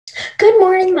Good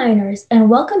morning, miners, and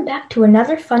welcome back to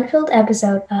another fun-filled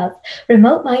episode of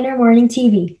Remote Miner Morning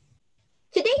TV.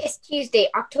 Today is Tuesday,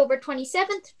 October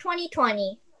 27th,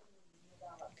 2020.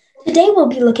 Today we'll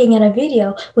be looking at a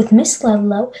video with Miss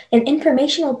Ludlow, an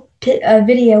informational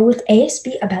video with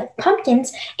ASB about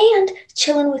pumpkins, and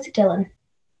Chillin' with Dylan.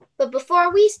 But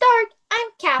before we start, I'm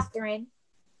Catherine.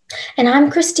 And I'm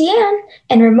Christiane,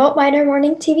 and Remote Miner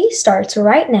Morning TV starts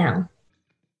right now.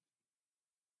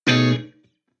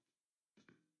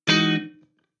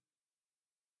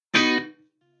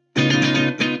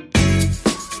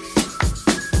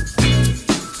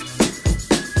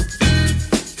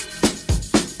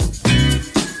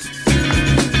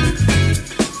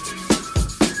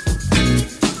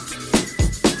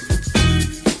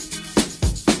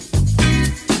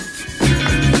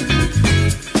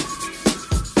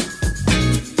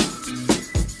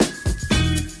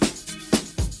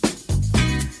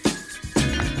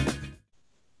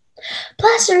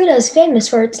 Placerita is famous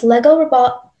for its Lego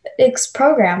robotics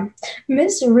program.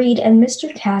 Ms. Reed and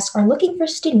Mr. Cass are looking for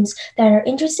students that are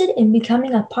interested in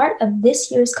becoming a part of this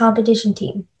year's competition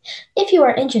team. If you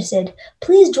are interested,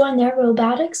 please join their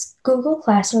robotics Google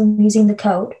Classroom using the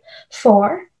code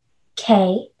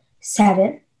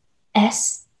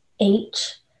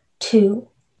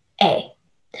 4K7SH2A.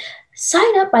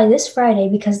 Sign up by this Friday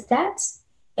because that's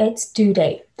its due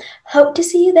date. Hope to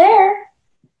see you there.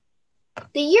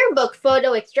 The yearbook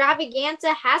photo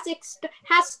extravaganza has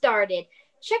started.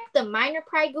 Check the Minor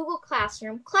Pride Google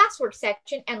Classroom classwork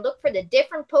section and look for the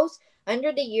different posts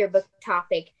under the yearbook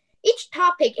topic. Each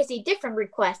topic is a different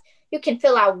request. You can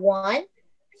fill out 1,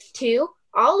 2,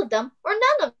 all of them, or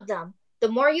none of them. The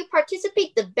more you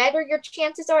participate, the better your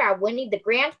chances are at winning the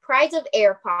grand prize of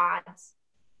AirPods.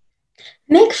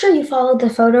 Make sure you follow the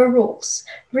photo rules.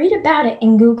 Read about it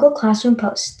in Google Classroom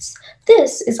posts.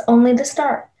 This is only the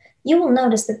start. You will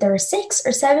notice that there are 6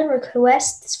 or 7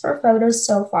 requests for photos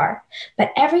so far,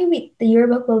 but every week the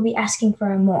yearbook will be asking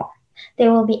for more. They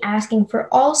will be asking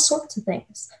for all sorts of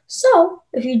things. So,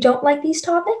 if you don't like these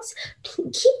topics,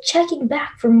 keep checking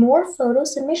back for more photo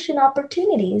submission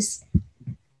opportunities.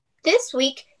 This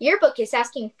week, yearbook is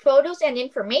asking photos and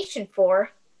information for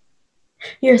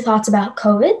your thoughts about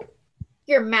COVID,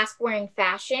 your mask-wearing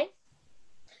fashion,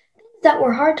 things that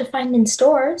were hard to find in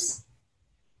stores,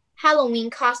 Halloween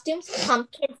costumes,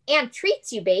 pumpkins, and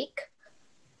treats you bake,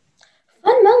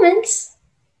 fun moments,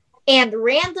 and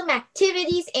random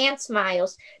activities and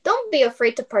smiles. Don't be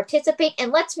afraid to participate,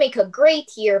 and let's make a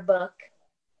great yearbook.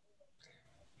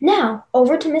 Now,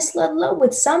 over to Miss Ludlow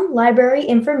with some library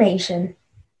information.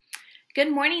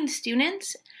 Good morning,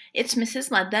 students. It's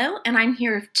Mrs. Ludlow, and I'm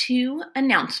here with 2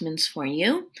 announcements for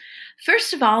you.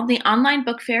 First of all, the online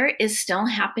book fair is still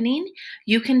happening.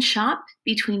 You can shop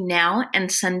between now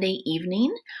and Sunday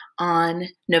evening on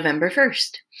November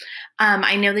 1st.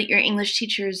 I know that your English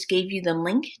teachers gave you the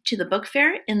link to the book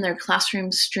fair in their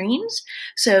classroom streams,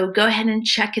 so go ahead and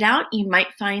check it out. You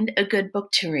might find a good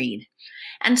book to read.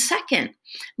 And second,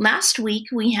 last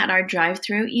week we had our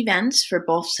drive-through events for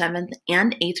both 7th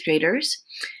and 8th graders.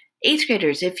 8th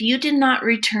graders, if you did not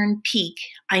return peak,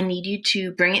 I need you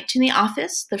to bring it to the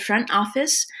office, the front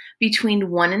office, between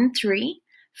 1 and 3,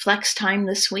 flex time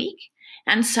this week.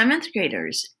 And 7th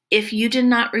graders, if you did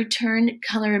not return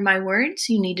Color in My Words,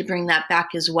 you need to bring that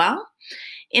back as well.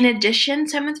 In addition,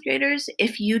 7th graders,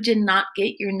 if you did not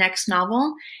get your next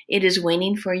novel, it is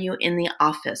waiting for you in the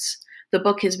office. The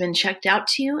book has been checked out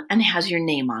to you and has your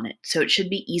name on it, so it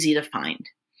should be easy to find.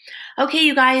 Okay,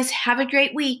 you guys, have a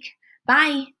great week.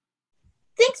 Bye.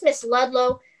 Thanks, Miss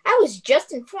Ludlow. I was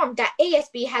just informed that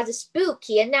ASB has a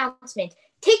spooky announcement.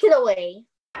 Take it away.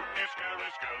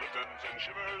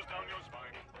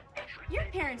 Your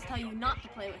parents tell you not to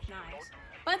play with knives,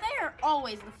 but they are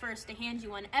always the first to hand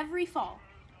you one every fall.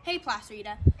 Hey,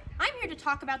 Placerita, I'm here to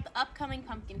talk about the upcoming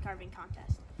pumpkin carving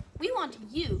contest. We want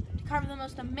you to carve the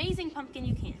most amazing pumpkin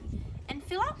you can, and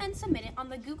fill out and submit it on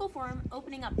the Google form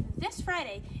opening up this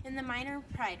Friday in the Minor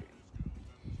Pride Room.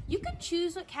 You can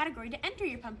choose what category to enter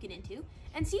your pumpkin into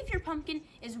and see if your pumpkin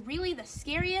is really the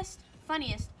scariest,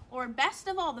 funniest, or best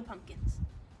of all the pumpkins.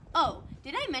 Oh,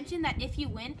 did I mention that if you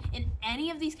win in any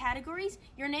of these categories,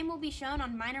 your name will be shown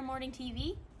on Minor Morning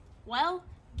TV? Well,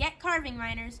 get carving,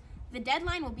 miners. The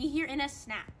deadline will be here in a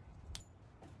snap.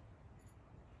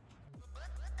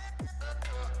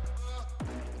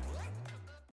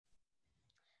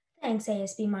 Thanks,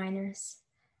 ASB miners.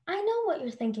 I know what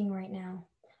you're thinking right now.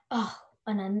 Oh,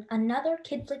 another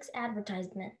KidFlix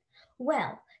advertisement.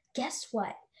 Well, guess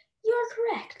what? You're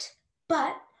correct.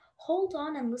 But hold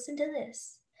on and listen to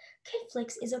this.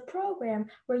 KidFlix is a program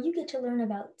where you get to learn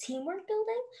about teamwork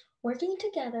building, working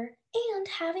together, and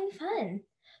having fun.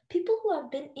 People who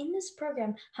have been in this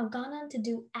program have gone on to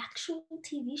do actual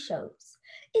TV shows.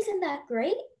 Isn't that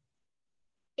great?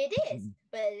 It is,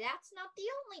 but that's not the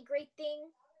only great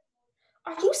thing.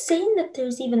 Are you saying that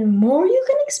there's even more you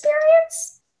can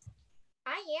experience?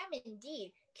 I am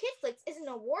indeed. KidFlix is an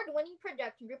award-winning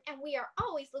production group, and we are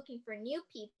always looking for new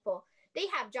people. They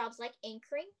have jobs like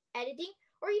anchoring, editing,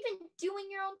 or even doing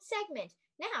your own segment.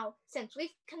 Now, since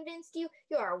we've convinced you,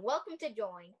 you are welcome to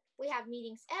join. We have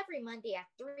meetings every Monday at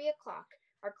 3 o'clock.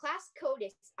 Our class code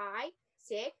is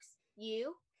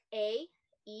I6UAEMO.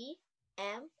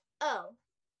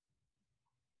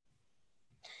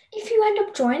 If you end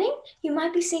up joining, you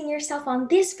might be seeing yourself on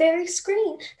this very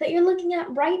screen that you're looking at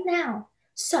right now.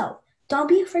 So, don't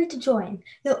be afraid to join.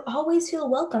 You'll always feel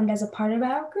welcomed as a part of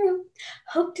our group.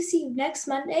 Hope to see you next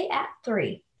Monday at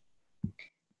 3.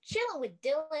 Chillin' with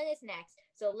Dylan is next,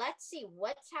 so let's see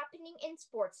what's happening in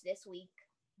sports this week.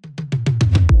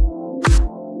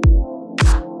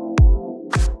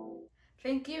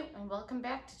 Thank you and welcome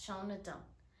back to Chillin' with Dylan.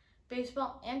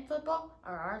 Baseball and football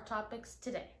are our topics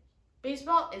today.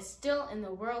 Baseball is still in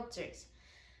the World Series.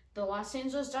 The Los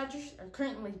Angeles Dodgers are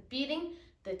currently beating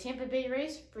the Tampa Bay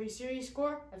Rays for a series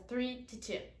score of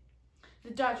 3-2.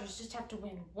 The Dodgers just have to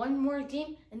win one more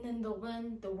game and then they'll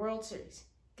win the World Series.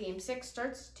 Game 6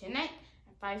 starts tonight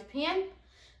at 5 p.m.,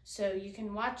 so you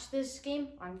can watch this game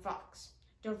on Fox.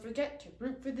 Don't forget to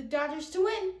root for the Dodgers to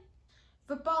win.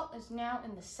 Football is now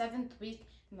in the 7th week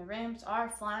and the Rams are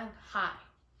flying high.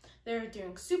 They're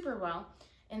doing super well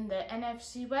in the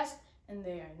NFC West and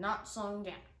they are not slowing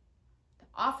down. The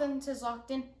offense is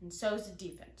locked in and so is the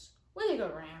defense. Way to go,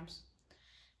 Rams.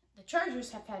 The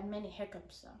Chargers have had many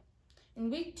hiccups though.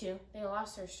 In week 2, they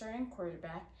lost their starting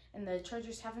quarterback and the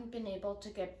Chargers haven't been able to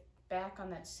get back on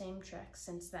that same track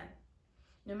since then.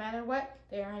 No matter what,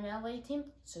 they are an LA team,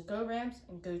 so go Rams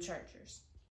and go Chargers.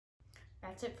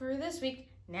 That's it for this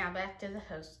week. Now back to the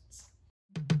hosts.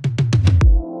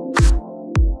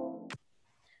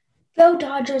 Go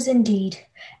Dodgers indeed.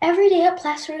 Every day at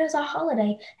Placerita is a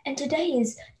holiday, and today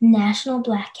is National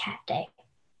Black Cat Day.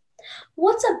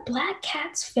 What's a black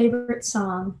cat's favorite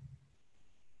song?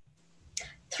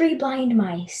 Three Blind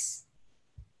Mice.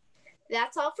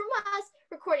 That's all from us,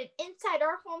 recorded inside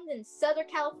our homes in Southern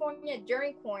California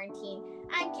during quarantine.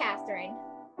 I'm Catherine.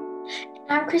 And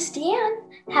I'm Christiane.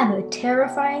 Have a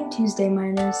terrifying Tuesday,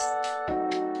 miners.